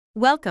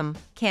Welcome,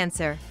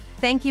 Cancer.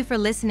 Thank you for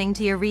listening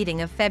to your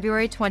reading of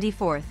February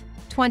 24th,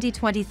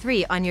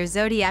 2023 on your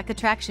Zodiac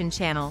Attraction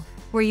channel,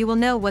 where you will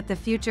know what the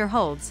future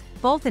holds,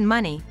 both in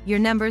money, your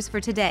numbers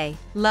for today,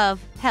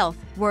 love, health,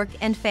 work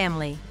and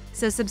family.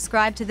 So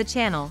subscribe to the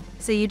channel,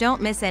 so you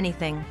don't miss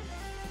anything.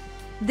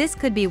 This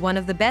could be one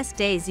of the best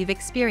days you've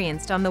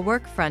experienced on the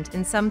work front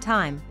in some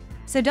time.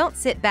 So don't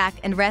sit back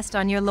and rest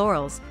on your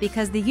laurels,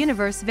 because the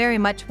universe very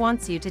much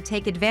wants you to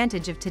take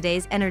advantage of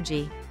today's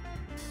energy.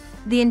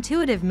 The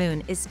intuitive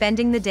moon is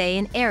spending the day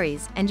in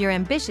Aries and your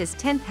ambitious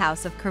 10th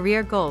house of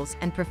career goals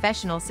and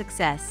professional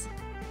success.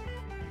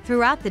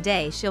 Throughout the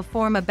day she'll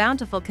form a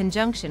bountiful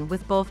conjunction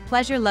with both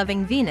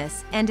pleasure-loving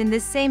Venus and in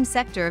this same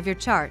sector of your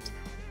chart,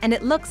 and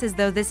it looks as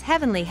though this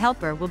heavenly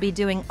helper will be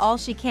doing all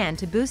she can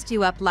to boost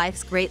you up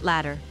life's great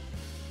ladder.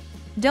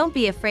 Don't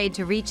be afraid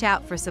to reach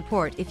out for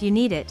support if you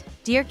need it,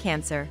 dear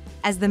Cancer,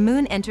 as the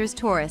moon enters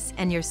Taurus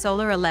and your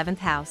solar 11th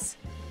house.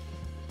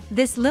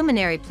 This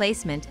luminary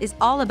placement is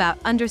all about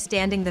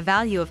understanding the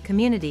value of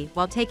community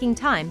while taking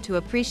time to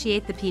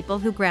appreciate the people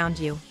who ground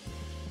you.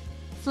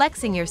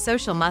 Flexing your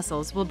social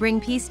muscles will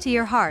bring peace to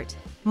your heart,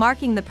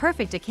 marking the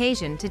perfect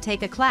occasion to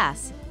take a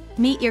class,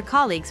 meet your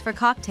colleagues for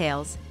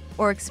cocktails,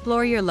 or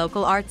explore your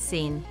local arts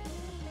scene.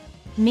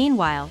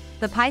 Meanwhile,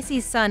 the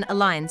Pisces sun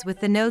aligns with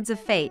the nodes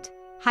of fate,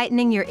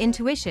 heightening your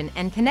intuition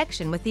and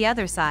connection with the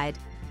other side,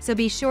 so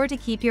be sure to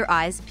keep your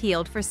eyes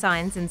peeled for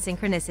signs and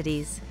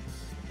synchronicities.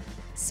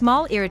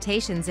 Small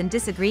irritations and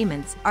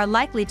disagreements are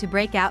likely to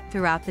break out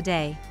throughout the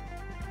day.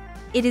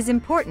 It is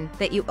important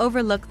that you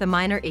overlook the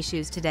minor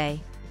issues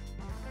today.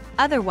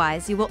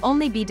 Otherwise, you will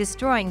only be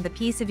destroying the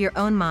peace of your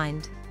own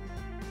mind.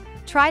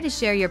 Try to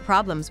share your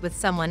problems with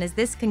someone, as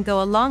this can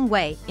go a long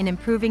way in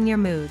improving your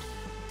mood.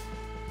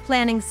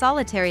 Planning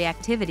solitary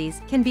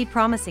activities can be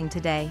promising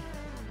today.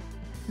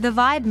 The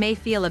vibe may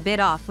feel a bit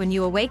off when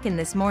you awaken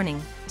this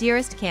morning,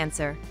 dearest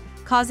Cancer,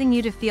 causing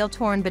you to feel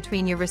torn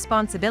between your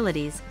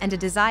responsibilities and a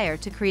desire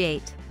to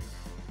create.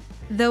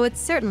 Though it's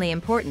certainly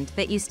important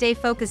that you stay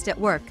focused at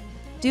work,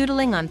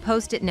 doodling on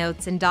post-it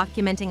notes and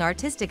documenting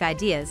artistic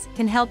ideas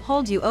can help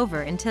hold you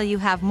over until you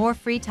have more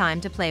free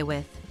time to play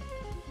with.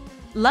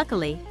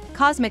 Luckily,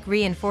 cosmic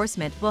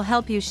reinforcement will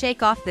help you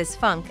shake off this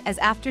funk as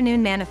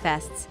afternoon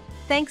manifests,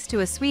 thanks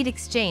to a sweet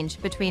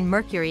exchange between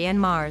Mercury and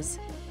Mars.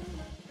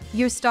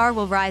 Your star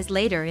will rise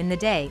later in the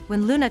day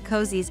when Luna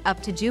cozies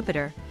up to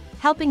Jupiter,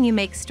 helping you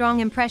make strong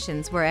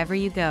impressions wherever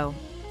you go.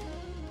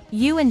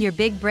 You and your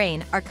big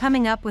brain are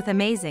coming up with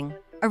amazing,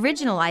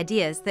 original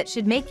ideas that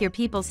should make your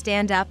people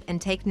stand up and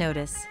take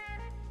notice.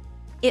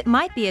 It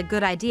might be a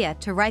good idea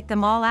to write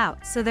them all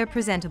out so they're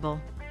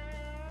presentable.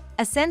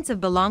 A sense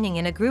of belonging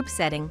in a group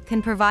setting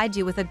can provide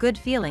you with a good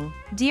feeling,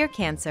 dear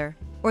Cancer,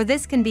 or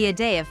this can be a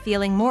day of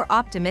feeling more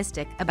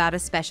optimistic about a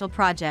special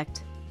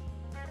project.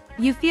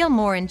 You feel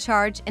more in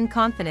charge and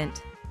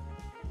confident.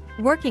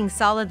 Working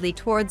solidly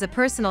towards a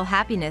personal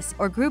happiness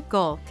or group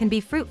goal can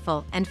be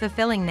fruitful and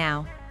fulfilling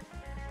now.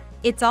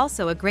 It's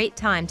also a great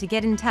time to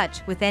get in touch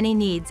with any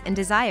needs and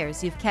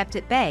desires you've kept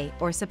at bay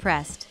or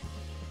suppressed.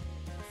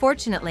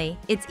 Fortunately,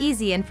 it's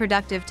easy and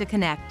productive to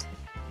connect.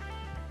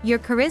 Your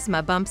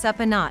charisma bumps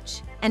up a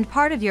notch, and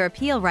part of your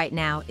appeal right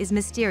now is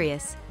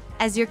mysterious,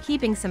 as you're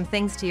keeping some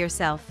things to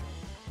yourself.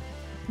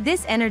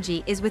 This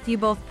energy is with you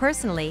both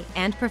personally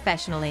and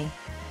professionally.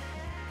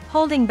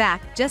 Holding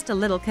back just a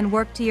little can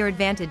work to your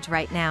advantage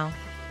right now.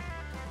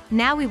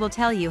 Now we will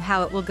tell you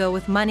how it will go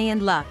with money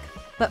and luck,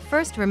 but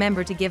first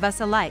remember to give us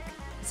a like,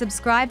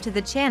 subscribe to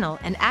the channel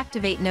and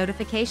activate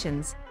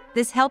notifications.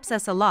 This helps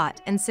us a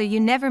lot, and so you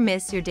never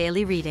miss your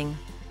daily reading.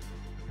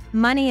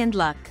 Money and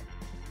luck.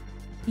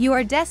 You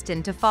are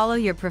destined to follow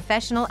your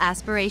professional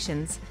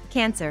aspirations,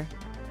 Cancer.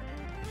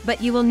 But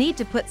you will need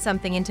to put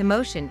something into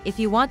motion if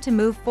you want to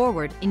move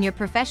forward in your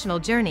professional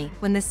journey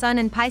when the Sun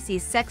in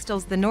Pisces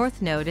sextiles the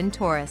North Node in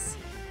Taurus.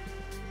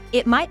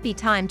 It might be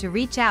time to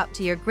reach out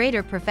to your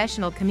greater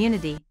professional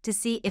community to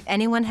see if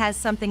anyone has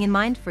something in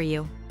mind for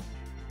you.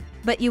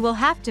 But you will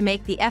have to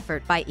make the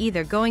effort by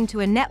either going to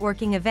a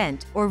networking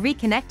event or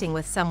reconnecting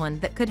with someone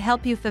that could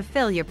help you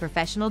fulfill your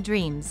professional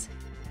dreams.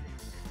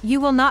 You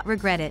will not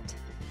regret it.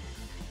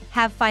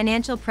 Have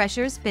financial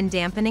pressures been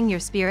dampening your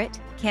spirit,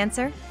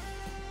 Cancer?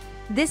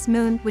 This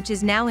moon, which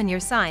is now in your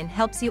sign,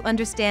 helps you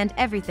understand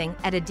everything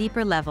at a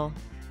deeper level.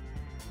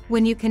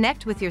 When you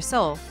connect with your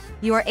soul,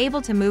 you are able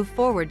to move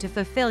forward to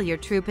fulfill your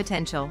true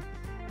potential.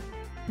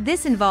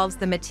 This involves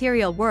the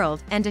material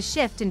world, and a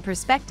shift in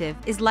perspective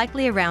is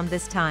likely around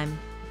this time.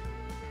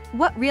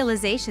 What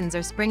realizations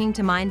are springing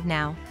to mind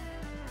now?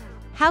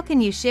 How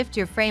can you shift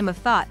your frame of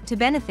thought to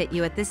benefit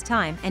you at this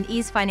time and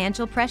ease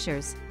financial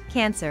pressures,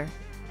 Cancer?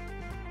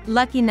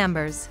 Lucky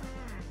numbers.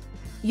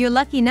 Your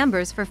lucky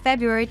numbers for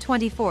February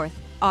 24th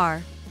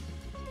are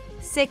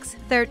 6,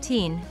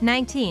 13,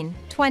 19,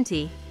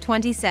 20,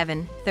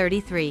 27,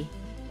 33.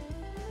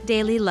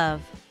 Daily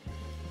love.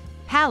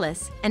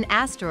 Pallas, an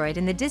asteroid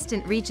in the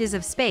distant reaches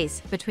of space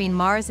between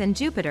Mars and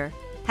Jupiter,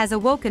 has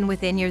awoken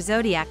within your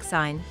zodiac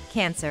sign,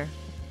 Cancer.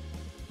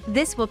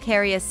 This will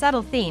carry a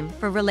subtle theme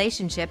for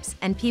relationships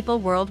and people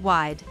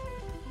worldwide.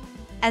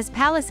 As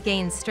Pallas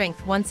gains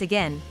strength once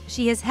again,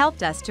 she has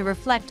helped us to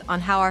reflect on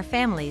how our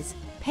families,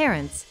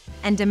 parents,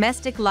 and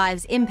domestic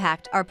lives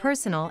impact our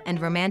personal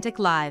and romantic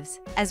lives,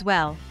 as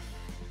well.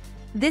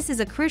 This is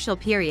a crucial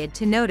period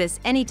to notice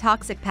any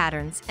toxic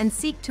patterns and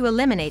seek to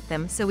eliminate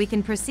them so we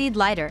can proceed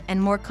lighter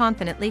and more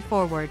confidently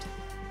forward.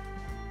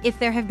 If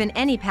there have been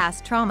any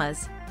past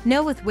traumas,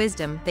 know with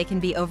wisdom they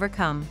can be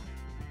overcome.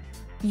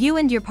 You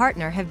and your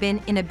partner have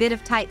been in a bit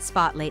of tight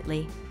spot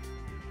lately.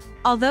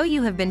 Although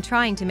you have been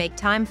trying to make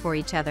time for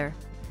each other,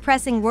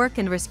 pressing work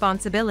and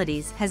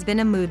responsibilities has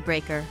been a mood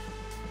breaker.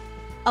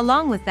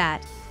 Along with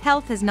that,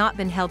 health has not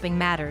been helping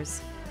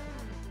matters.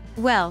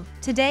 Well,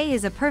 today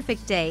is a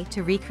perfect day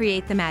to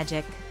recreate the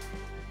magic.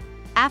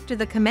 After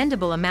the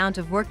commendable amount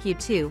of work you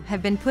two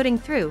have been putting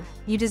through,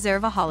 you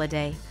deserve a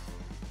holiday.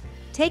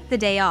 Take the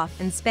day off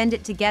and spend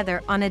it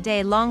together on a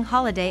day-long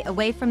holiday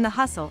away from the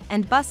hustle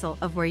and bustle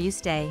of where you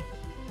stay.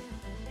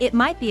 It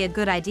might be a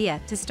good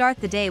idea to start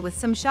the day with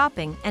some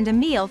shopping and a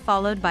meal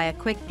followed by a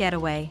quick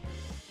getaway.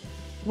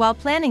 While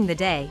planning the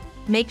day,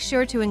 make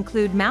sure to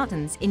include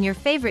mountains in your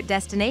favorite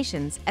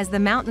destinations, as the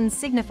mountains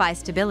signify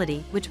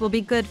stability, which will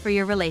be good for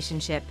your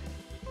relationship.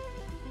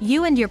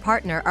 You and your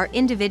partner are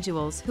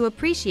individuals who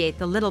appreciate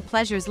the little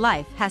pleasures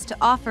life has to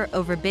offer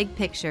over big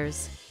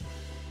pictures.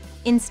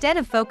 Instead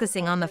of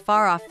focusing on the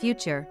far-off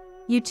future,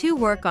 you two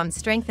work on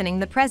strengthening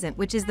the present,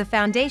 which is the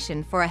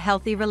foundation for a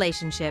healthy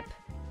relationship.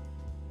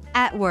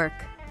 At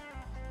work.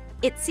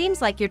 It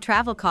seems like your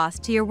travel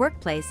cost to your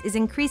workplace is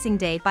increasing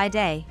day by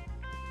day.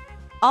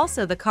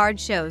 Also, the card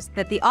shows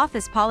that the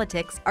office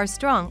politics are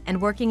strong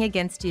and working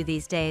against you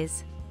these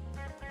days.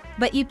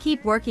 But you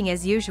keep working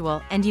as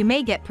usual and you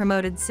may get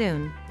promoted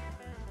soon.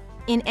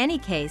 In any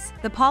case,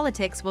 the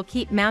politics will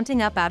keep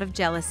mounting up out of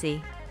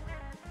jealousy.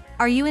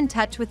 Are you in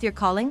touch with your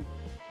calling?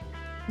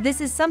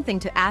 This is something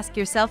to ask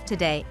yourself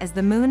today, as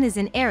the moon is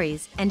in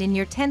Aries and in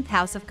your 10th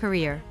house of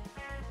career.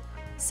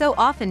 So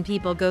often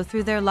people go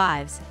through their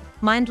lives,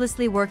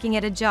 mindlessly working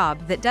at a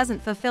job that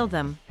doesn't fulfill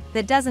them,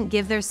 that doesn't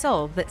give their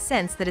soul that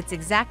sense that it's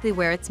exactly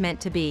where it's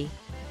meant to be.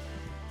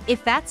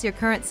 If that's your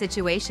current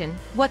situation,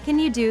 what can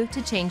you do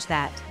to change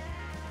that?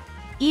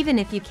 Even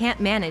if you can't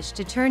manage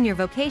to turn your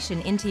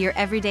vocation into your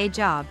everyday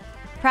job,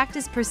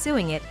 practice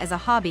pursuing it as a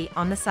hobby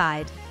on the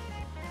side.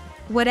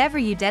 Whatever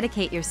you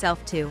dedicate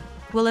yourself to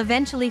will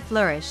eventually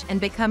flourish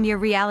and become your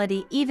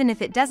reality, even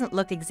if it doesn't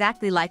look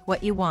exactly like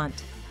what you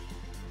want.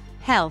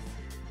 Health.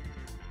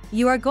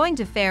 You are going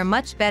to fare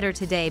much better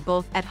today,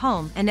 both at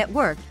home and at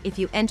work, if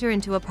you enter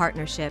into a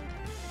partnership.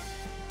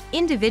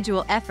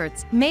 Individual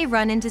efforts may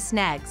run into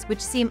snags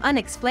which seem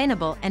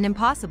unexplainable and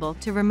impossible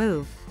to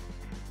remove.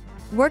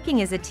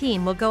 Working as a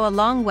team will go a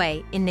long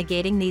way in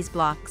negating these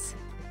blocks.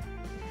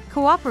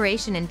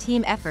 Cooperation and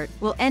team effort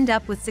will end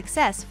up with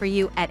success for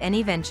you at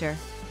any venture.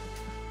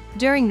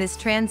 During this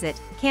transit,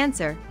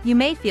 Cancer, you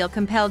may feel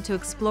compelled to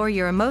explore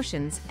your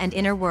emotions and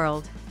inner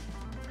world.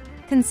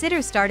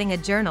 Consider starting a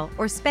journal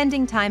or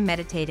spending time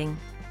meditating.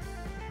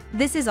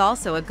 This is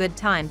also a good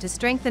time to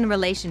strengthen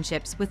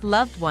relationships with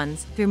loved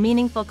ones through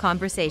meaningful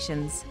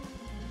conversations.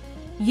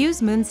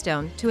 Use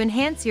Moonstone to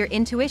enhance your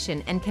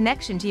intuition and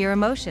connection to your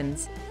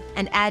emotions,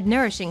 and add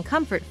nourishing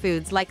comfort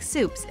foods like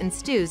soups and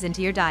stews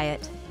into your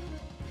diet.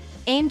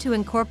 Aim to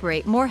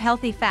incorporate more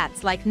healthy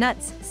fats like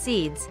nuts,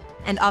 seeds,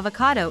 and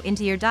avocado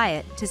into your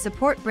diet to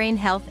support brain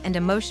health and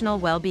emotional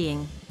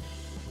well-being.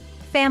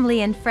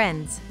 Family and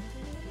friends.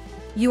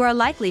 You are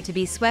likely to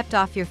be swept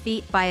off your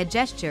feet by a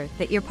gesture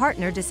that your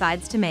partner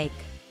decides to make.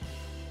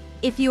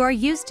 If you are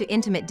used to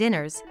intimate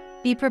dinners,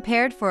 be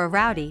prepared for a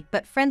rowdy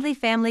but friendly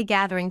family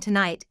gathering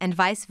tonight, and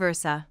vice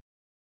versa.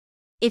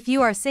 If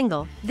you are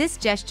single, this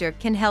gesture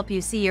can help you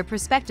see your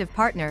prospective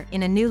partner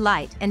in a new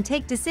light and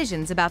take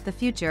decisions about the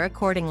future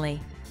accordingly.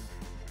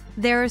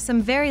 There are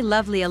some very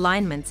lovely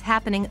alignments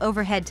happening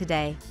overhead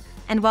today,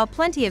 and while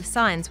plenty of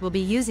signs will be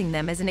using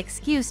them as an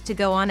excuse to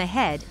go on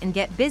ahead and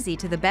get busy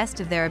to the best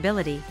of their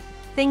ability,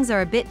 things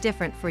are a bit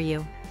different for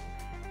you.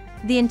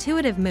 The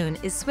intuitive moon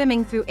is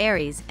swimming through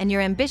Aries and your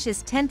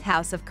ambitious 10th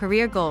house of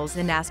career goals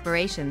and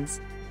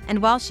aspirations,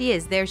 and while she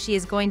is there, she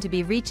is going to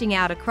be reaching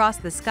out across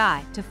the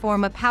sky to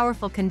form a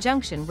powerful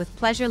conjunction with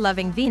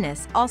pleasure-loving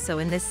Venus, also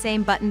in this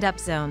same buttoned-up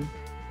zone.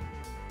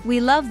 We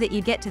love that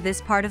you get to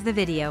this part of the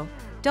video.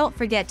 Don't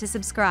forget to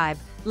subscribe,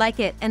 like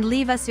it, and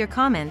leave us your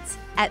comments.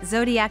 At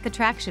Zodiac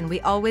Attraction, we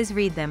always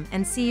read them,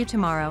 and see you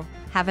tomorrow.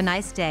 Have a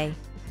nice day.